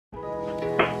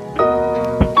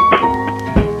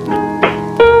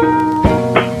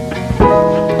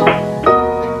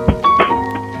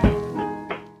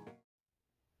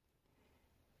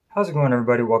How's it going,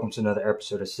 everybody? Welcome to another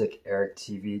episode of Sick Eric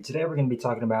TV. Today we're going to be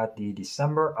talking about the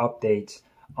December updates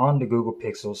on the Google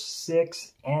Pixel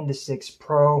 6 and the 6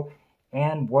 Pro,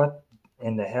 and what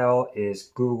in the hell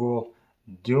is Google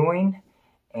doing,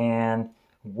 and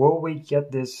will we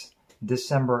get this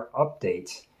December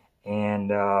update? And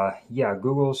yeah,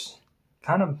 Google's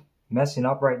kind of messing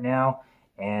up right now,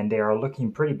 and they are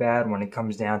looking pretty bad when it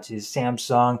comes down to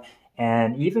Samsung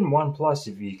and even OnePlus,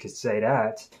 if you could say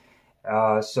that.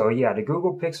 So yeah, the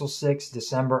Google Pixel 6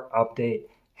 December update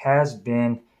has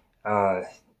been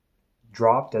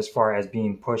dropped as far as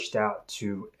being pushed out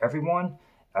to everyone.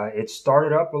 It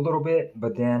started up a little bit,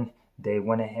 but then they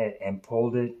went ahead and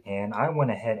pulled it, and I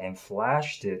went ahead and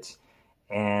flashed it.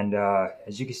 And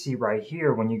as you can see right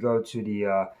here, when you go to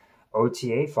the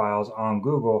OTA files on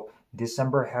Google,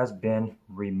 December has been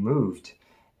removed.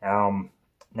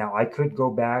 Now I could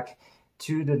go back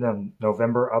to the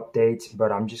November update,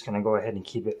 but I'm just going to go ahead and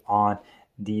keep it on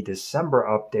the December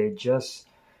update just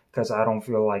because I don't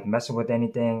feel like messing with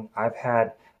anything. I've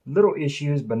had little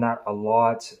issues, but not a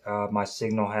lot. My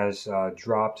signal has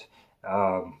dropped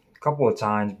a couple of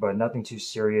times, but nothing too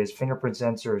serious. Fingerprint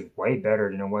sensor is way better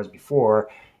than it was before,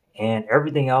 and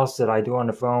everything else that I do on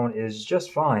the phone is just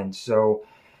fine. So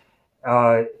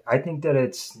I think that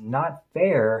it's not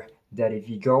fair that if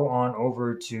you go on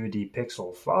over to the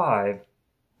Pixel 5,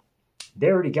 they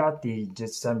already got the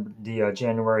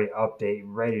January update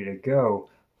ready to go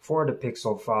for the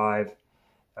Pixel 5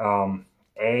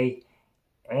 A,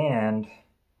 and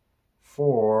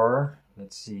for,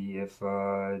 let's see, if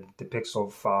the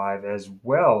Pixel 5 as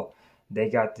well, they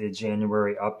got the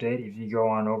January update. If you go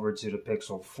on over to the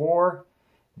Pixel 4,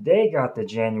 they got the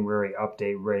January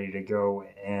update ready to go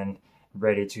and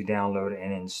ready to download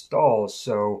and install.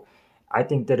 So I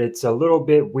think that it's a little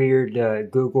bit weird.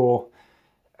 Google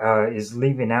is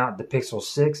leaving out the Pixel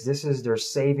 6. This is their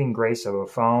saving grace of a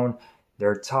phone.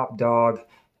 Their top dog,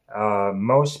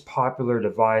 most popular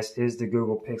device is the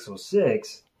Google Pixel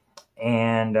 6.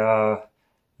 And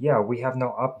yeah, we have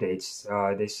no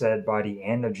updates. They said by the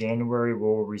end of January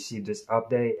we'll receive this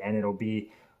update, and it'll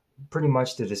be pretty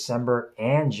much the December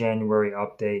and January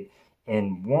update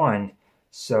in one.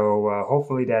 So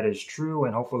hopefully that is true,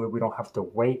 and hopefully we don't have to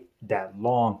wait that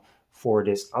long for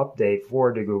this update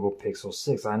for the Google Pixel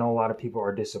 6. I know a lot of people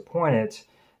are disappointed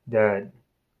that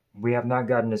we have not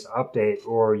gotten this update,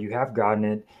 or you have gotten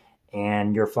it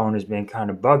and your phone has been kind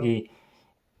of buggy,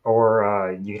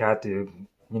 or you'd have to,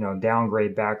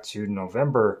 downgrade back to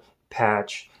November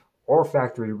patch or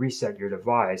factory reset your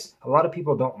device. A lot of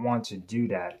people don't want to do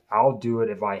that. I'll do it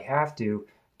if I have to,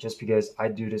 just because I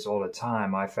do this all the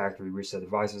time. I factory reset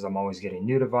devices. I'm always getting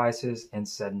new devices and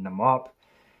setting them up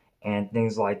and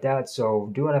things like that.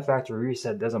 So doing a factory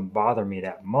reset doesn't bother me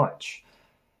that much.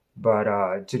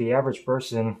 But to the average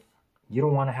person, you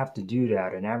don't want to have to do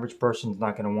that. An average person is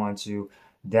not going to want to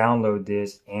download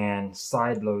this and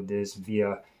sideload this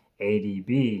via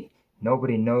ADB.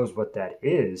 Nobody knows what that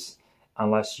is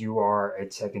unless you are a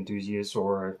tech enthusiast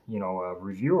or a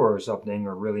reviewer or something,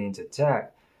 or really into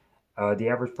tech. The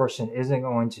average person isn't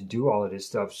going to do all of this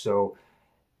stuff, so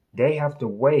they have to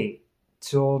wait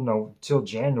till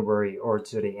January or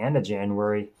to the end of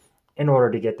January in order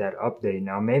to get that update.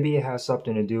 Now maybe it has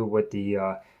something to do with the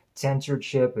Tensor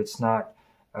chip. It's not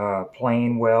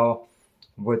playing well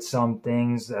with some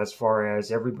things, as far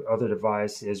as every other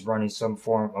device is running some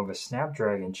form of a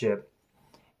Snapdragon chip,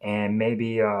 and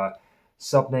maybe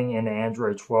something in the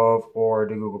Android 12 or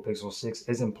the Google Pixel 6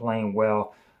 isn't playing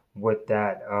well with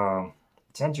that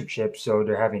Tensor chip, so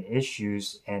they're having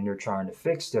issues and they're trying to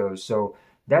fix those. So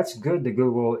that's good that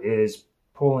Google is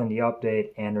pulling the update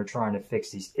and they're trying to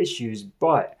fix these issues,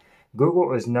 but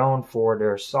Google is known for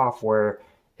their software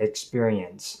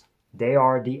experience. They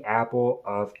are the Apple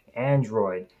of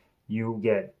Android. You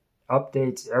get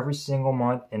updates every single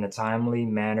month in a timely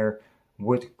manner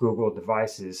with Google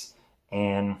devices,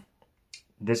 and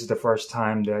this is the first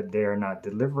time that they're not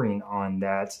delivering on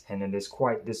that, and it is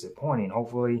quite disappointing.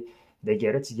 Hopefully they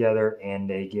get it together and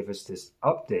they give us this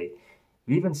update.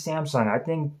 Even Samsung, I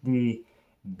think the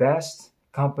best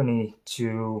company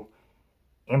to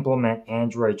implement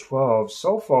Android 12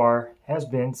 so far has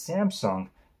been Samsung.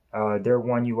 Their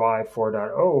One UI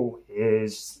 4.0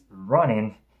 is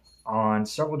running on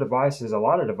several devices, a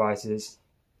lot of devices,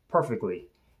 perfectly,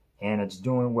 and it's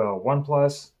doing well.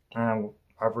 OnePlus, I've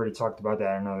already talked about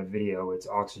that in another video. It's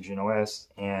Oxygen OS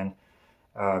and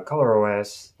Color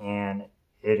OS, and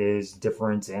it is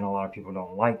different, and a lot of people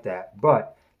don't like that.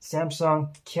 But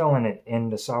Samsung killing it in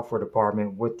the software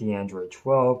department with the Android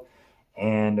 12,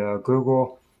 and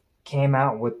Google came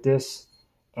out with this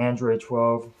Android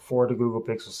 12 for the Google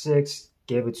Pixel 6,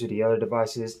 gave it to the other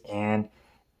devices, and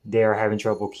they are having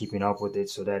trouble keeping up with it.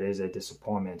 So that is a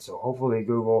disappointment. So hopefully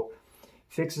Google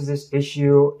fixes this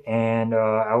issue, and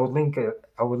I would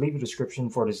leave a description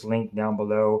for this link down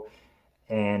below.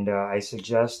 And I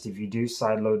suggest if you do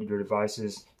sideload your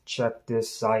devices, check this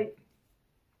site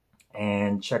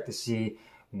and check to see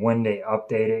when they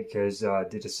update it, because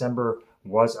the December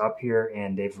was up here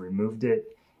and they've removed it.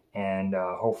 And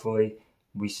hopefully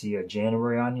we see a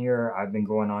January on here. I've been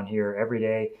going on here every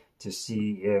day to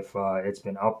see if it's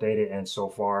been updated, and so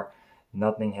far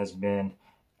nothing has been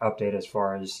updated as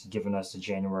far as giving us the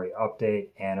January update.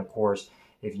 And of course,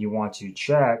 if you want to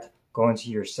check, go into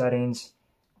your settings,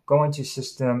 go into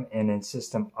system, and then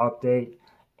system update,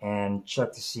 and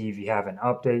check to see if you have an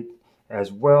update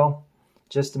as well,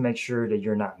 just to make sure that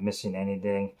you're not missing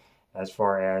anything as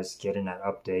far as getting that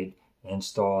update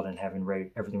installed and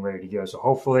having everything ready to go. So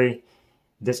hopefully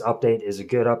this update is a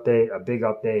good update, a big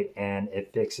update, and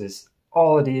it fixes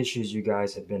all of the issues you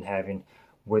guys have been having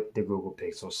with the Google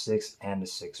Pixel 6 and the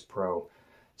 6 Pro.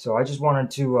 So I just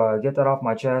wanted to get that off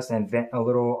my chest and vent a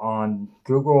little on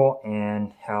Google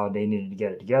and how they needed to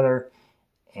get it together.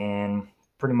 And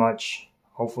pretty much,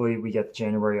 hopefully we get the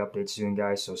January update soon,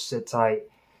 guys. So sit tight.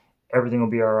 Everything will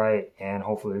be all right, and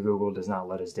hopefully Google does not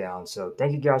let us down. So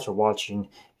thank you guys for watching.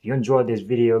 If you enjoyed this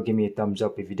video, give me a thumbs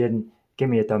up. If you didn't, give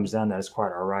me a thumbs down. That is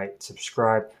quite all right.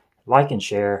 Subscribe, like, and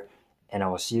share, and I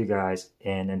will see you guys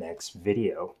in the next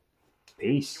video.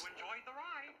 Peace.